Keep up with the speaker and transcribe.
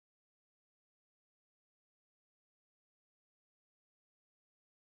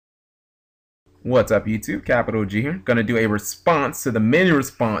What's up, YouTube? Capital G here. Gonna do a response to the many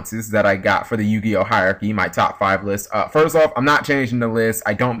responses that I got for the Yu-Gi-Oh hierarchy, my top 5 list. First off, I'm not changing the list.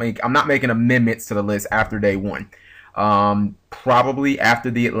 I'm not making amendments to the list after day 1. Probably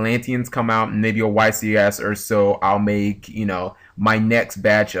after the Atlanteans come out, maybe a YCS or so, I'll make, my next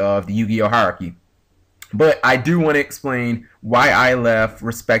batch of the Yu-Gi-Oh hierarchy. But I do want to explain why I left,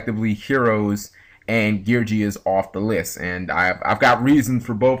 respectively, Heroes and Geargia is off the list, and I've got reasons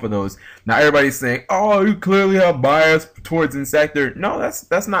for both of those. Now everybody's saying, "Oh, you clearly have bias towards Insector." No,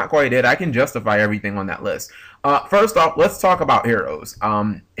 that's not quite it. I can justify everything on that list. First off, let's talk about Heroes.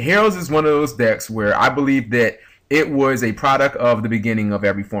 Heroes is one of those decks where I believe that it was a product of the beginning of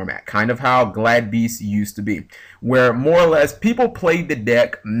every format, kind of how Glad Beast used to be, where more or less people played the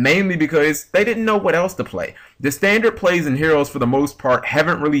deck mainly because they didn't know what else to play. The standard plays in Heroes for the most part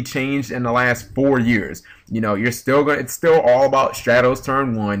haven't really changed in the last 4 years. It's still all about Stratos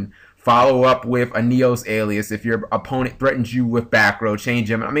turn 1, follow up with a Neos alias if your opponent threatens you with back row,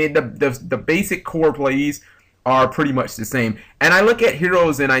 change him. I mean, the basic core plays are pretty much the same. And I look at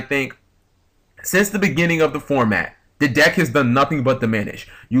Heroes and I think, since the beginning of the format, the deck has done nothing but diminish.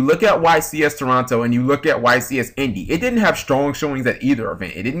 You look at YCS Toronto and you look at YCS Indy. It didn't have strong showings at either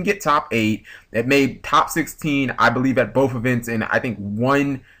event. It didn't get top 8. It made top 16, I believe, at both events, and I think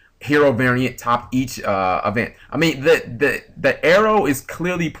one hero variant top each event. I mean, the arrow is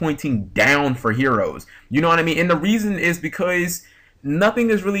clearly pointing down for Heroes. You know what I mean? And the reason is because nothing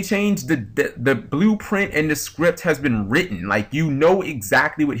has really changed. The blueprint and the script has been written. Like, you know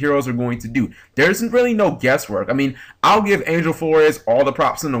exactly what Heroes are going to do. There's really no guesswork. I mean, I'll give Angel Flores all the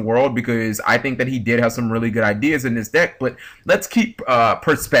props in the world because I think that he did have some really good ideas in this deck. But let's keep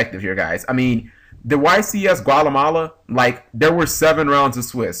perspective here, guys. I mean, the YCS Guatemala, like, there were 7 rounds of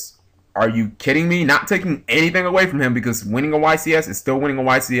Swiss. Are you kidding me? Not taking anything away from him, because winning a YCS is still winning a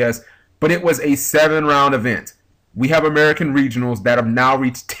YCS, but it was a 7-round event. We have American regionals that have now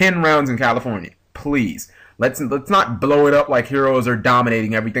reached 10 rounds in California. Please, let's not blow it up like Heroes are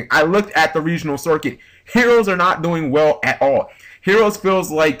dominating everything. I looked at the regional circuit. Heroes are not doing well at all. Heroes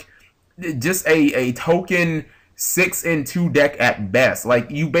feels like just a token 6-2 deck at best. Like,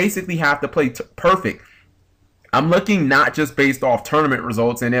 you basically have to play perfect. I'm looking not just based off tournament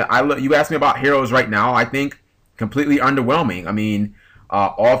results, and you asked me about Heroes right now. I think completely underwhelming. I mean,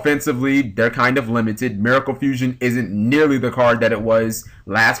 offensively, they're kind of limited. Miracle Fusion isn't nearly the card that it was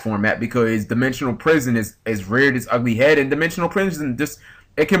last format because Dimensional Prison is reared its ugly head, and Dimensional Prison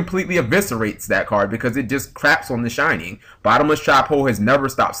it completely eviscerates that card because it just craps on the Shining. Bottomless Trap Hole has never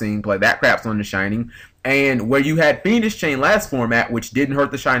stopped seeing play. That craps on the Shining. And where you had Fiendish Chain last format, which didn't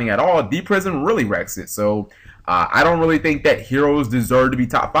hurt the Shining at all, D-Prison really wrecks it. So I don't really think that Heroes deserve to be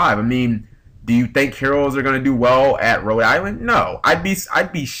top 5. I mean, do you think Heroes are going to do well at Rhode Island? No. I'd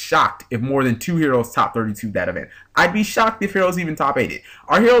be shocked if more than 2 Heroes top 32 that event. I'd be shocked if Heroes even top 8 it.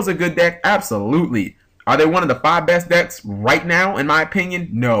 Are Heroes a good deck? Absolutely. Are they one of the 5 best decks right now, in my opinion?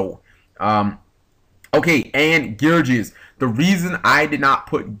 No. Okay, and Geargias. The reason I did not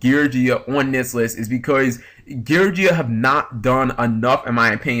put Geargia on this list is because Geargia have not done enough, in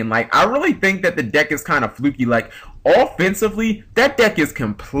my opinion. Like, I really think that the deck is kind of fluky. Like, offensively, that deck is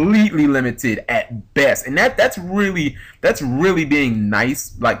completely limited at best, and that's really being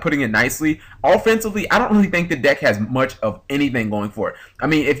nice, like putting it nicely. Offensively, I don't really think the deck has much of anything going for it. I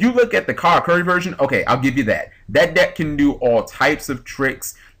mean, if you look at the Kara Curry version, okay, I'll give you that. That deck can do all types of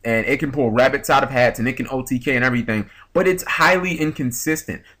tricks, and it can pull rabbits out of hats, and it can OTK and everything, but it's highly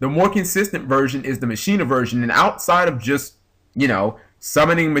inconsistent. The more consistent version is the Machina version, and outside of just,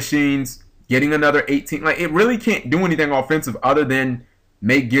 summoning machines, getting another 18, like, it really can't do anything offensive other than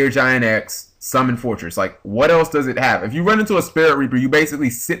make Gear Giant X, summon Fortress. Like, what else does it have? If you run into a Spirit Reaper, you basically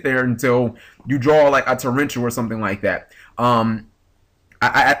sit there until you draw, like, a Torrential or something like that.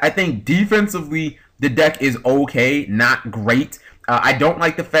 I think defensively, the deck is okay, not great. I don't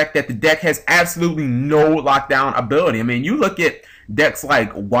like the fact that the deck has absolutely no lockdown ability. I mean, you look at decks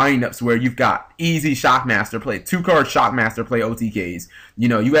like Windups where you've got easy Shockmaster play, 2-card Shockmaster play OTKs.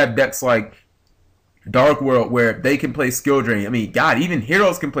 You have decks like Dark World where they can play Skill Drain. I mean, God, even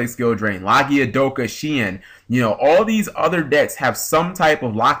Heroes can play Skill Drain. Lagia, Doka, Xian. All these other decks have some type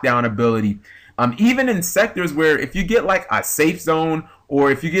of lockdown ability. Even in sectors where if you get like a safe zone, or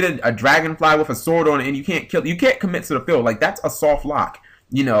if you get a Dragonfly with a sword on it and you can't commit to the field, like, that's a soft lock.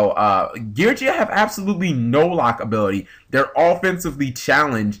 Geargia have absolutely no lock ability. They're offensively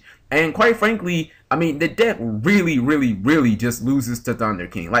challenged, and quite frankly, I mean, the deck really just loses to Thunder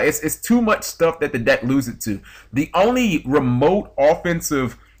King. Like, it's too much stuff that the deck loses to. The only remote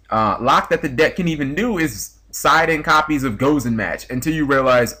offensive lock that the deck can even do is side-in copies of Gozen Match, until you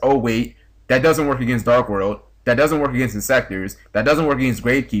realize, oh wait, That doesn't work against Dark World. That doesn't work against Insectors. That doesn't work against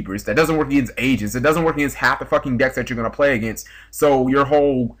Gravekeepers. That doesn't work against Agents. It doesn't work against half the fucking decks that you're going to play against. So your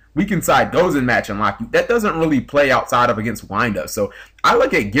whole weakened side goes in match unlock. That doesn't really play outside of against windup. So I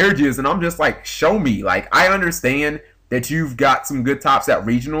look at Geargias and I'm just like, show me. Like, I understand that you've got some good tops at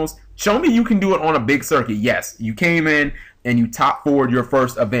regionals. Show me you can do it on a big circuit. Yes, you came in and you top forward your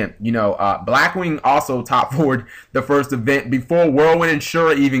first event. You know, Blackwing also top forward the first event before Whirlwind and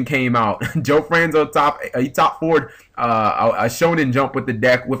Shura even came out. Joe Franzo he top forward a Shonen Jump with the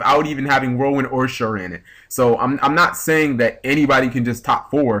deck without even having Whirlwind or Shura in it. So I'm not saying that anybody can just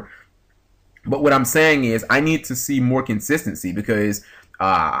top 4, but what I'm saying is I need to see more consistency because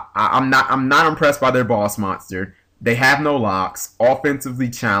I'm not impressed by their boss monster. They have no locks, offensively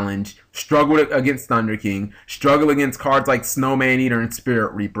challenged, struggle against Thunder King, struggle against cards like Snowman Eater and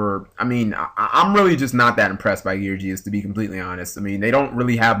Spirit Reaper. I mean, I'm really just not that impressed by Geargias, to be completely honest. I mean, they don't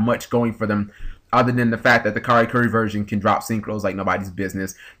really have much going for them other than the fact that the Karikuri version can drop synchros like nobody's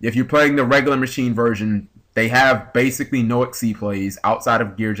business. If you're playing the regular machine version, they have basically no XC plays outside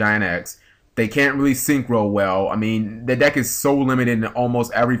of Gear Giant X. They can't really synchro well. I mean, the deck is so limited in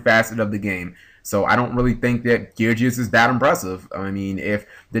almost every facet of the game. So I don't really think that Geargias is that impressive. I mean, if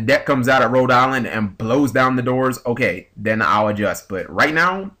the deck comes out at Rhode Island and blows down the doors, okay, then I'll adjust. But right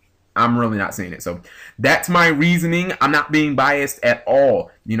now, I'm really not seeing it. So that's my reasoning. I'm not being biased at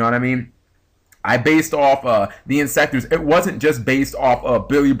all. You know what I mean? I based off the Insectors. It wasn't just based off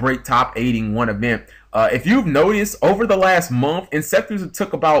Billy Break top 8ing one event. If you've noticed, over the last month, Insectors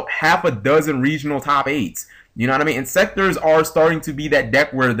took about half a dozen regional top 8s. You know what I mean? Insectors are starting to be that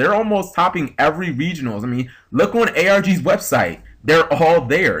deck where they're almost topping every regionals. I mean, look on ARG's website. They're all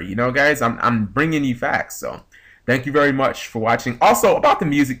there. You know, guys, I'm bringing you facts. So thank you very much for watching. Also, about the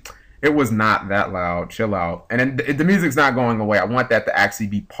music, it was not that loud. Chill out. And then the music's not going away. I want that to actually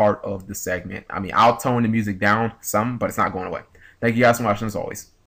be part of the segment. I mean, I'll tone the music down some, but it's not going away. Thank you guys for watching as always.